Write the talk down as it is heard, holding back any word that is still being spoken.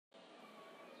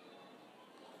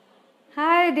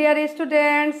Hi dear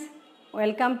students,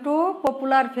 welcome to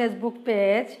popular Facebook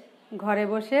page ঘরে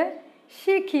বসে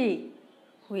শিখি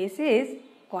which is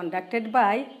conducted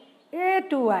by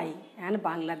A2I and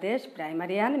Bangladesh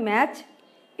Primary and Math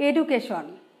Education.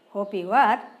 Hope you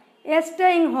are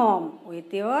staying home with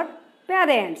your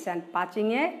parents and passing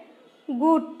a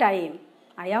good time.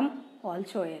 I am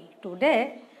also ill. Today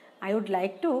I would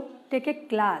like to take a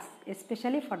class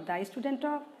especially for the student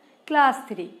of class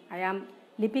 3. I am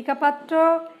Lipika Patro,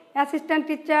 Assistant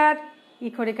Teacher,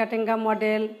 Ikhorikatenga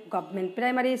Model, Government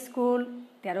Primary School,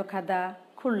 Terokhada,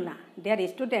 Khulna. Dear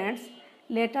students,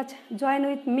 let us join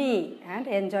with me and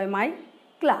enjoy my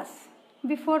class.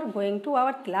 Before going to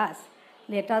our class,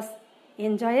 let us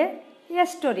enjoy a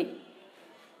story.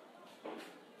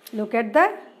 Look at the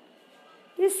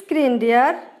screen,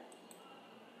 dear.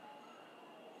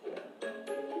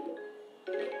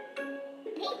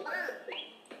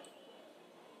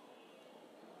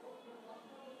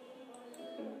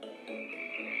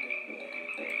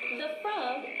 The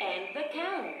Frog and the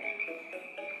Cow.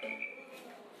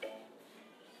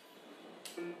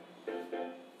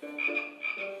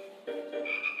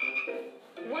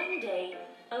 One day,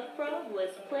 a frog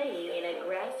was playing in a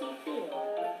grassy field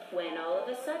when all of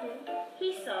a sudden he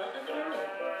saw a cow.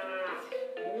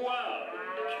 Wow,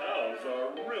 cows are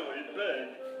really big.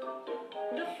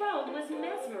 The frog was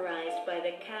mesmerized by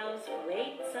the cow's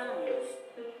great size.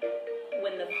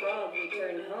 When the frog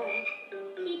returned home,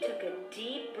 he took a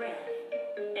deep breath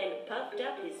and puffed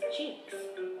up his cheeks.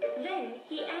 Then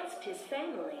he asked his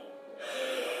family,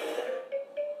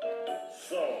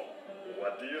 So,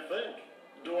 what do you think?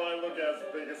 Do I look as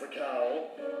big as a cow?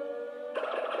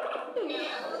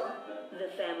 "No," the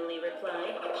family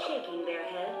replied, shaking their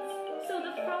heads. So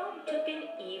the frog took an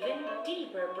even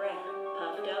deeper breath,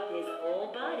 puffed up his whole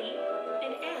body,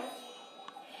 and asked,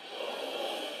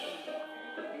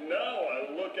 Now I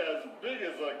look as big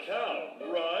as a cow,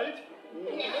 right?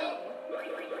 "No,"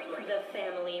 the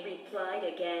family replied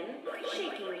again,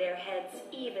 shaking their heads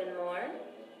even more.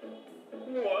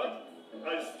 What?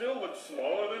 I still look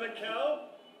smaller than a cow?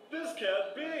 This can't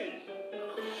be.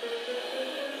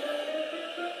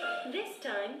 This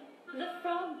time, the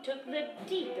frog took the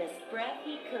deepest breath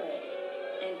he could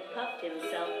and puffed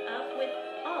himself up with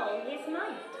all his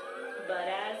might. But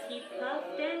as he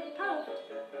puffed and puffed,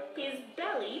 his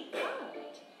belly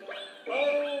popped.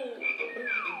 Oh,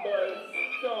 my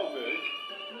stomach.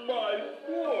 My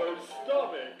poor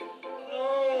stomach.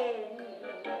 Oh.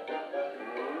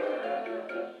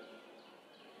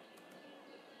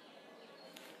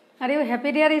 Are you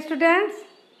happy, dear students?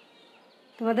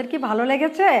 তোমাদের কি ভালো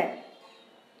লেগেছে?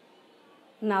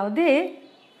 Now the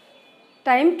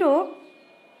time to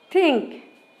think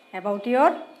about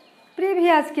your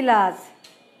previous class.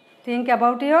 Think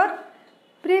about your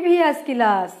previous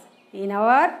class. In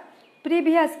our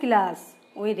previous class,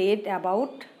 we read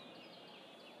about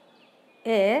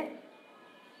a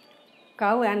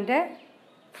cow and a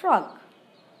frog.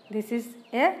 This is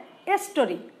a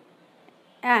story.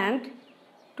 And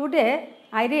today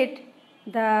I read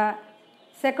the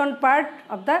second part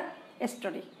of the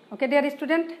story. Okay, dear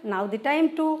student, now the time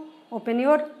to open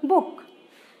your book.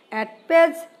 At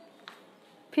page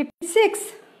 56,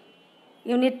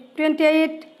 unit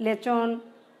 28, lesson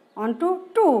 1 to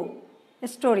 2,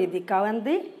 story The Cow and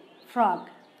the Frog.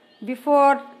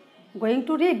 Before going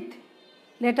to read,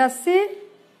 let us see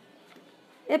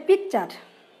a picture.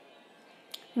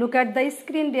 Look at the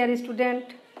screen, dear student.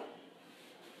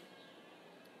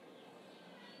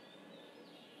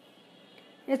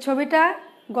 এই ছবিটা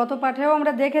গত পাঠেও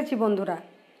আমরা দেখেছি বন্ধুরা,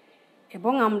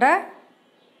 এবং আমরা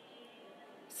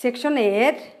section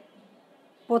এর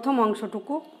প্রথম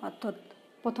অংশটুকু অর্থাৎ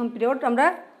প্রথম পিরিয়ড আমরা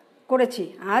করেছি।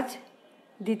 আজ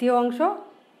দ্বিতীয় অংশ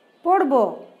পড়ব।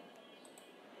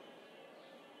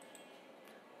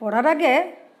 পড়ার আগে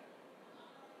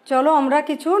চলো আমরা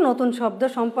কিছু নতুন শব্দ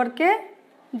সম্পর্কে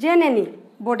জেনে নিই।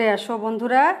 বোর্ডে আসো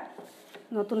বন্ধুরা,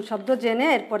 নতুন শব্দ জেনে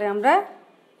এরপরে আমরা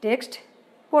টেক্সট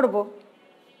পড়ব।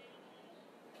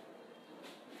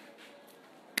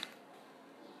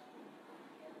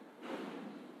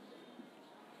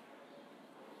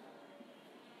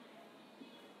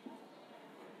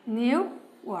 নিউ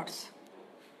ওয়ার্ডস,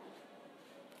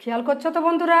 খেয়াল করছো তো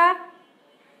বন্ধুরা?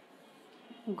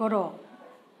 Grow,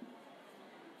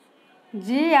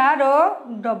 GROW,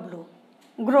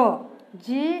 grow,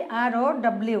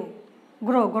 GROW,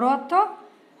 grow. Grow অর্থ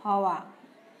হওয়া,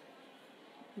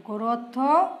 গ্রো অর্থ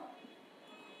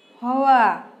হওয়া।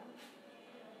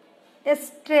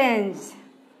 স্ট্রেঞ্জ,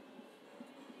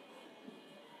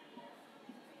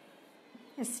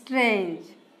 স্ট্রেঞ্জ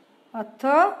অর্থ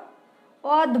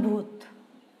অদ্ভুত।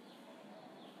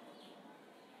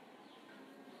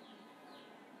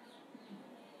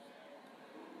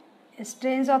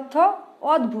 স্ট্রেঞ্জ অর্থ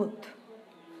অদ্ভুত।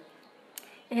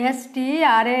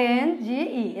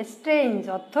 STRANGE স্ট্রেঞ্জ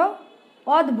অর্থ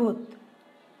অদ্ভুত।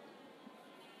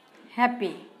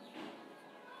 Happy.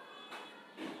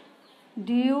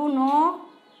 Do you know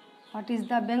what is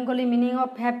the Bengali meaning of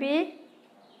happy?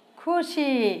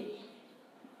 খুশি।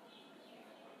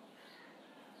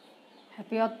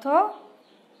 হ্যাপি অর্থ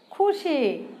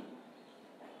খুশি।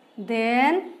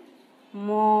 দেন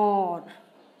মোর।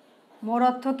 মোর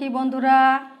অর্থ কি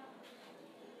বন্ধুরা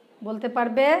বলতে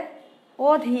পারবে?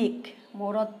 অধিক।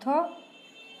 মোর অর্থ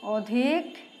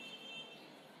অধিক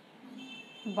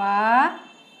বা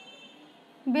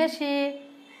বেশি।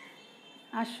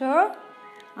 আসো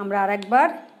আমরা আরেকবার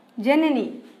জেনে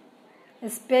নিই।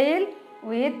 Spell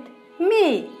with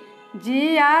me.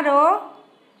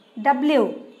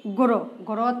 GROW grow.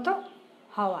 Grow অর্থ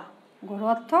হওয়া। গ্রো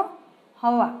অর্থ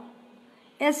হওয়া।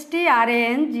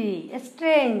 STRANGE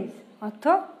স্ট্রেঞ্জ অর্থ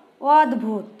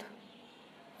অদ্ভুত।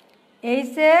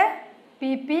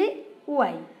 HAPPY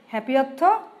হ্যাপি অর্থ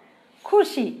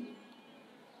খুশি।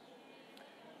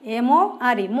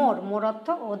 MORE মোর। মোর অর্থ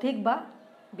অধিক বা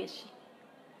বেশি।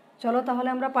 চলো তাহলে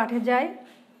আমরা পাঠে যাই।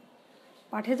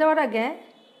 পাঠে যাওয়ার আগে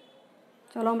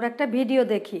চলো আমরা একটা ভিডিও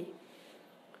দেখি।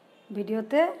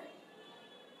 ভিডিওতে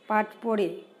পাঠ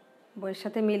পড়ি, বইয়ের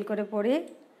সাথে মিল করে পড়ি,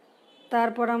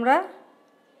 তারপর আমরা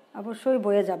অবশ্যই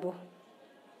বইয়ে যাব।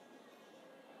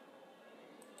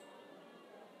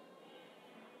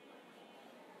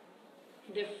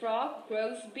 The frog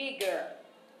grows bigger.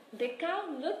 The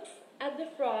cow looks at the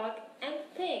frog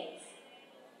and thinks,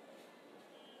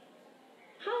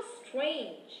 "How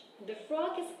strange! The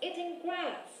frog is eating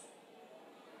grass."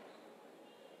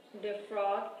 The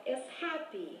frog is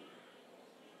happy.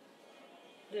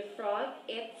 The frog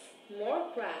eats more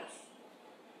grass.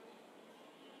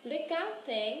 The cow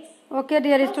thinks, okay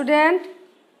dear student,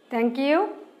 thank you.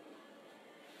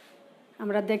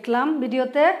 আমরা দেখলাম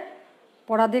ভিডিওতে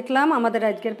পড়া দেখলাম আমাদের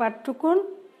আজকের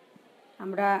পাঠটুকুন।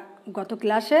 আমরা গত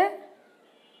ক্লাসে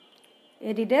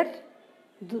এডিডের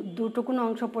দুটুকুন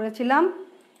অংশ পড়েছিলাম।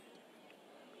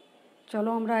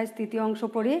 চলো আমরা আজ তৃতীয় অংশ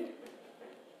পড়ি।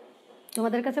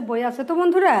 তোমাদের কাছে বই আছে তো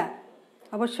বন্ধুরা?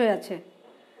 অবশ্যই আছে।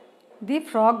 The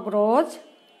frog grows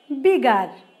bigger.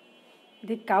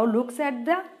 The cow looks at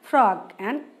the frog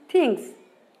and thinks,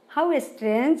 "How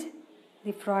strange!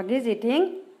 The frog is eating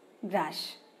grass."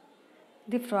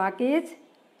 The frog is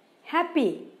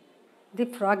happy. The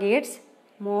frog eats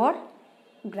more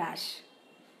grass.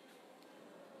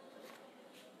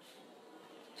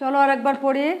 চলো আর একবার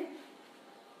পড়ি।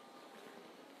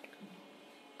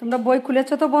 তোমরা বই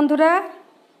খুলেছো তো বন্ধুরা?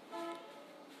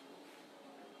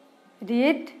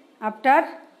 Read after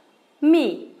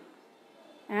me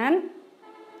and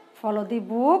follow the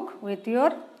book with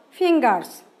your fingers.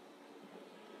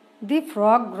 The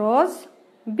frog grows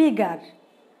bigger.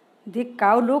 The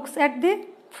cow looks at the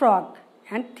frog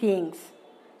and thinks,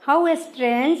 "How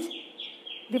strange!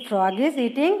 The frog is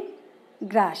eating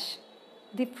grass."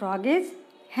 The frog is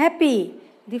happy.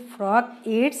 The frog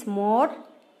eats more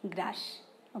grass.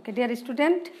 Okay, dear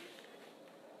student.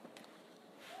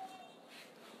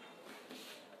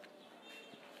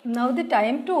 Now the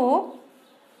time to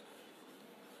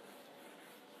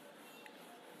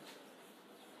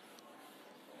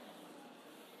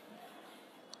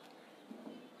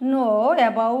know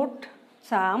about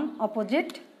some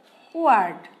opposite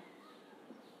word.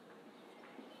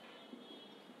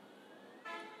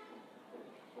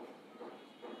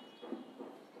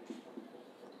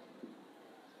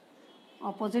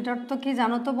 Opposite অর্থ কি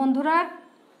জানো তো বন্ধুরা?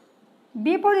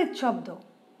 বিপরীত শব্দ।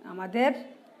 আমাদের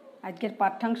আজকের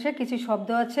পাঠ্যাংশে কিছু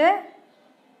শব্দ আছে,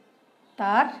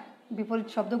 তার বিপরীত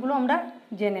শব্দগুলো আমরা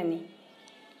জেনে নিই।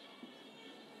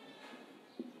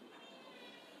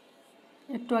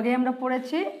 একটু আগে আমরা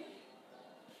পড়েছি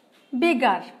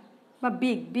বিগার বা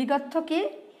বিগ। বিগ অর্থ কি?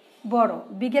 বড়।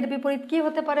 বিগের বিপরীত কি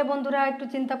হতে পারে বন্ধুরা? একটু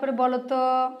চিন্তা করে বলো তো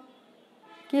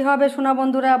কি হবে শোনা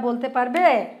বন্ধুরা, বলতে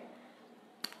পারবে?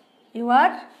 You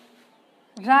R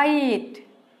right.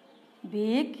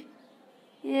 Big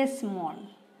small.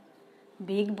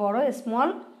 Big বড়,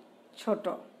 স্মল ছোট।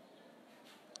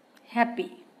 হ্যাপি।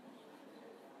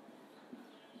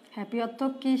 হ্যাপি অর্থ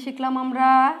কি শিখলাম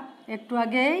আমরা একটু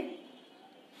আগেই?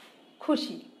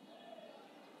 খুশি।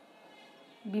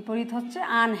 বিপরীত হচ্ছে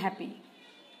আনহ্যাপি।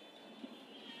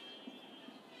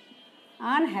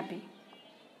 আনহ্যাপি,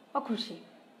 অখুশি।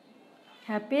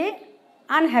 Happy,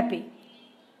 unhappy.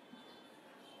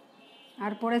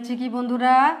 আর পড়েছি কি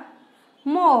বন্ধুরা?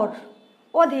 মোর,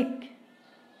 অধিক।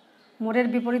 মোরের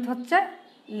বিপরীত হচ্ছে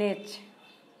লেচ।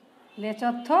 লেচ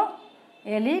অর্থ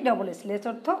LESS, লেচ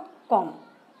অর্থ কম।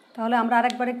 তাহলে আমরা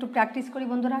আরেকবার একটু প্র্যাকটিস করি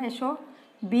বন্ধুরা, এসো।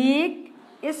 Big,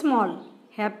 small,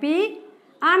 happy,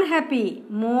 unhappy,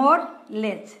 more,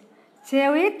 less. Say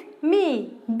with me,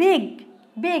 big,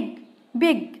 big,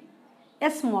 big,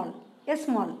 small,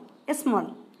 small, small,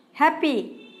 happy,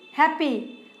 happy,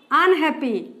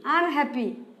 unhappy, unhappy.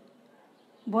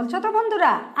 বলছো তো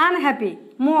বন্ধুরা? Unhappy,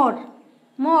 more,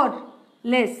 more,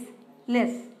 less,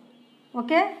 less.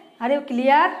 Okay, are you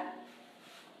clear?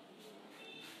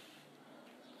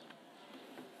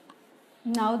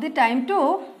 Now the time to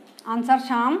answer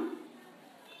some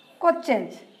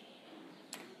questions.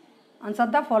 Answer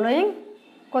the following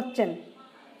question.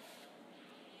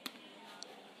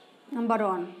 Number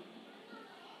 1.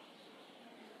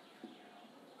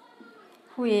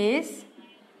 Which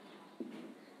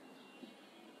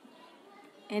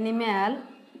animal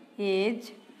is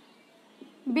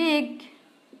big?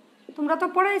 তোমরা তো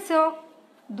পড়েছো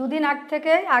দুদিন আগ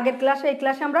থেকে, আগের ক্লাসে, এই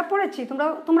ক্লাসে আমরা পড়েছি,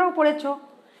 তোমরাও পড়েছো।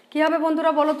 কী হবে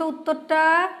বন্ধুরা বলো তো উত্তরটা?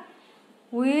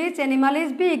 Which animal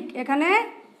is big. এখানে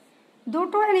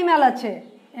দুটো অ্যানিমাল আছে।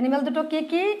 অ্যানিমাল দুটো কী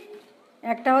কী?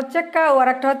 একটা হচ্ছে কাউ আর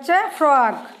একটা হচ্ছে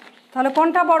ফ্রগ। তাহলে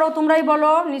কোনটা বড় তোমরাই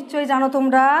বলো, নিশ্চয়ই জানো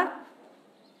তোমরা।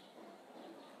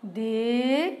 The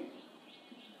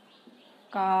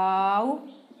cow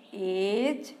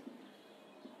is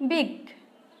big,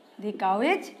 the cow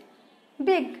is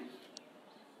big.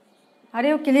 Are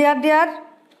you clear deer?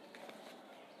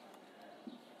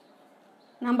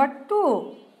 Number 2.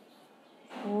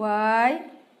 Why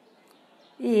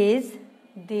is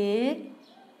the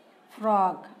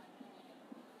frog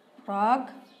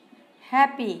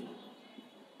happy?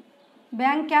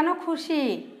 ব্যাঙ কেন খুশি?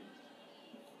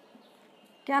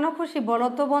 কেন খুশি বলো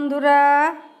তো বন্ধুরা?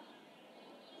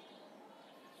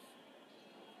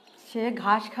 সে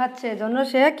ঘাস খাচ্ছে, জন্য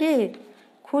সে কি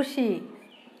খুশি।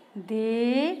 দি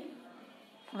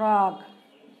frog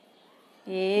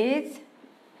is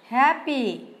happy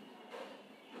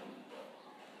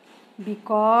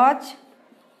because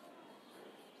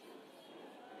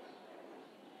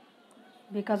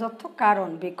অর্থ কারণ,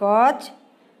 because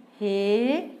he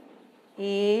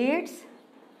eats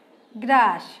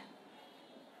grass,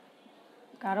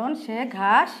 কারণ সে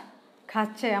ঘাস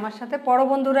খাচ্ছে। আমার সাথে পড়ো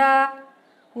বন্ধুরা।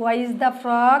 Why is the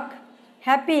frog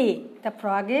happy? The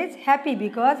frog is happy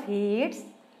because he eats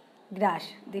grass.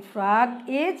 The frog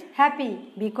is happy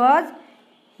because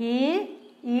he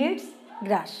eats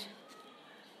grass.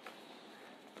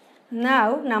 Now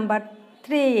number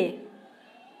 3.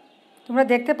 তোমরা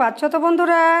দেখতে পাচ্ছ তো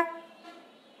বন্ধুরা?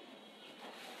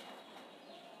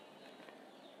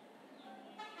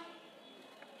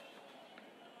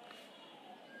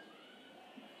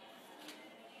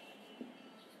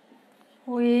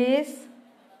 Which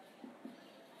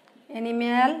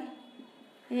animal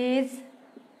is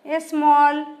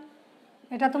small?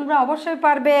 এটা তোমরা অবশ্যই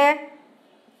পারবে।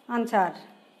 আনসার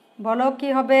বলো কি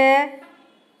হবে?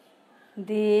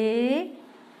 দি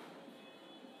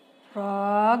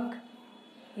frog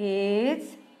is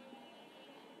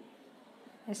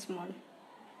small.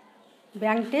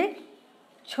 ব্যাঙটি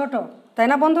ছোট, তাই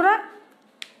না বন্ধুরা?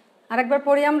 আরেকবার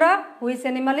পড়ি আমরা। Which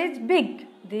animal is big?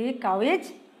 The cow is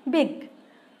big.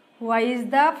 Why is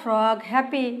the frog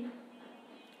happy?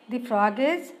 The frog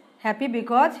is happy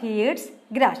because he eats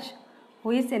grass.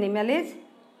 Which animal is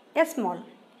small?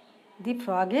 The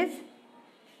frog is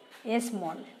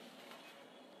small.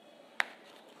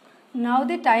 Now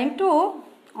the time to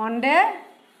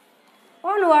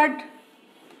one word.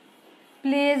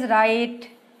 Please write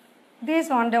this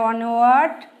one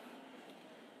word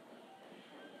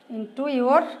into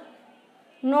your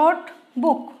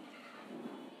notebook.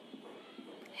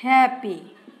 Happy.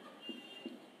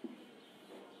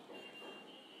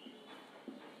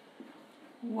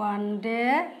 One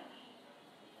day,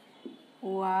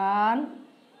 one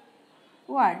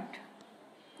word.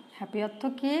 Happy অর্থ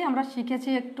কি আমরা শিখেছি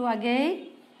একটু আগেই,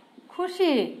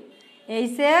 খুশি।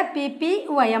 এইসে পিপি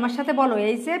Y, আমার সাথে বলো,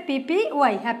 এইসে পিপি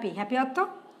ওয়াই, হ্যাপি। হ্যাপি অর্থ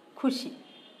খুশি।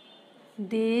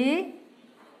 দি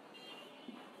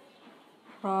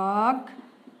frog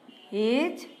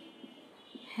is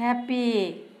happy.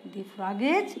 The frog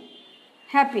is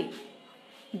happy.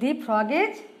 The frog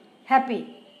is happy.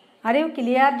 Are you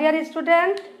clear, dear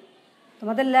student?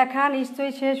 তোমাদের লেখা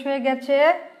নিশ্চয়ই শেষ হয়ে গেছে।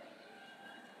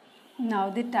 Now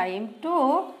the time to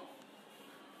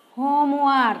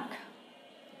homework.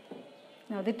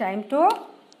 Now the time to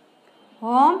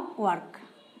homework.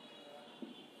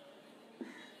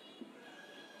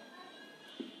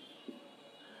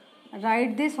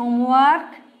 Write this homework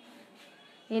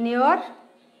in your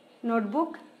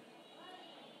notebook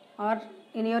or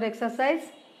in your exercise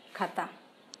khata.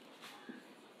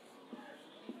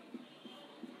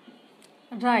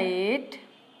 write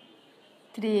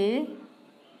 3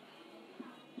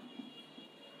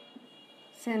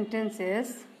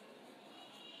 sentences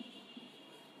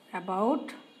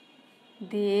about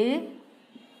the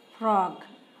frog.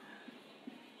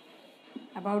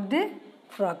 About the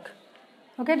frog.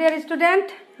 Okay, dear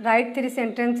student, write 3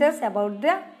 sentences about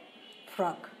the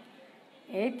frog.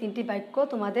 এই 3টি বাক্য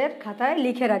তোমাদের খাতায়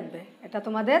লিখে রাখবে। এটা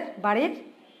তোমাদের বাড়ির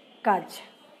কাজ।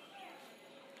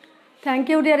 Thank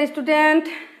you, dear student.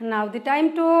 Now the time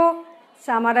to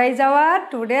summarize our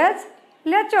today's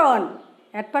lesson.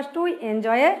 At first we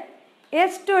enjoy a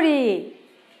story.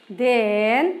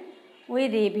 Then we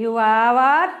review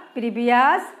our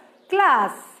previous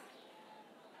class.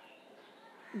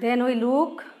 Then we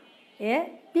look a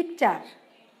picture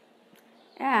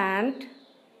and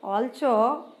also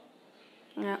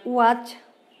watch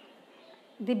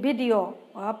the video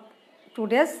of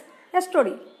today's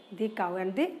story, The Cow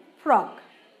and the Frog.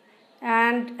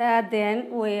 And then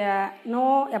we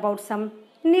know about some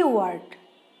new word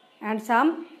and some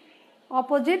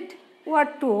opposite word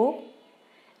too,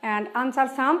 and answer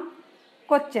some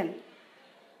question.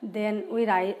 Then we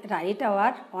write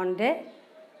our one day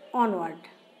onward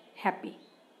happy.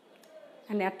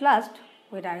 And at last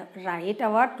we write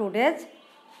our today's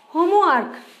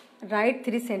homework. Write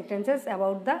 3 sentences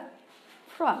about the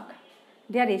frog.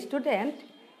 Dear student,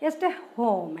 stay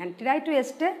home and try to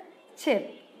stay safe.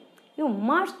 You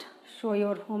must show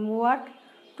your homework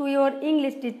to your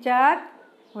English teacher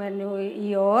when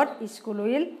your school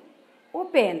will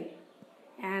open,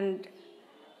 and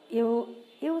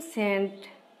you send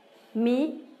me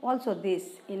also this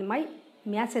in my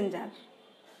messenger.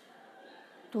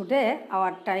 Today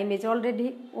our time is already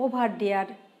over, dear.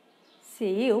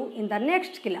 See you in the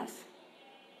next class.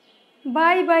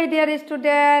 Bye bye, dear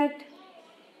student.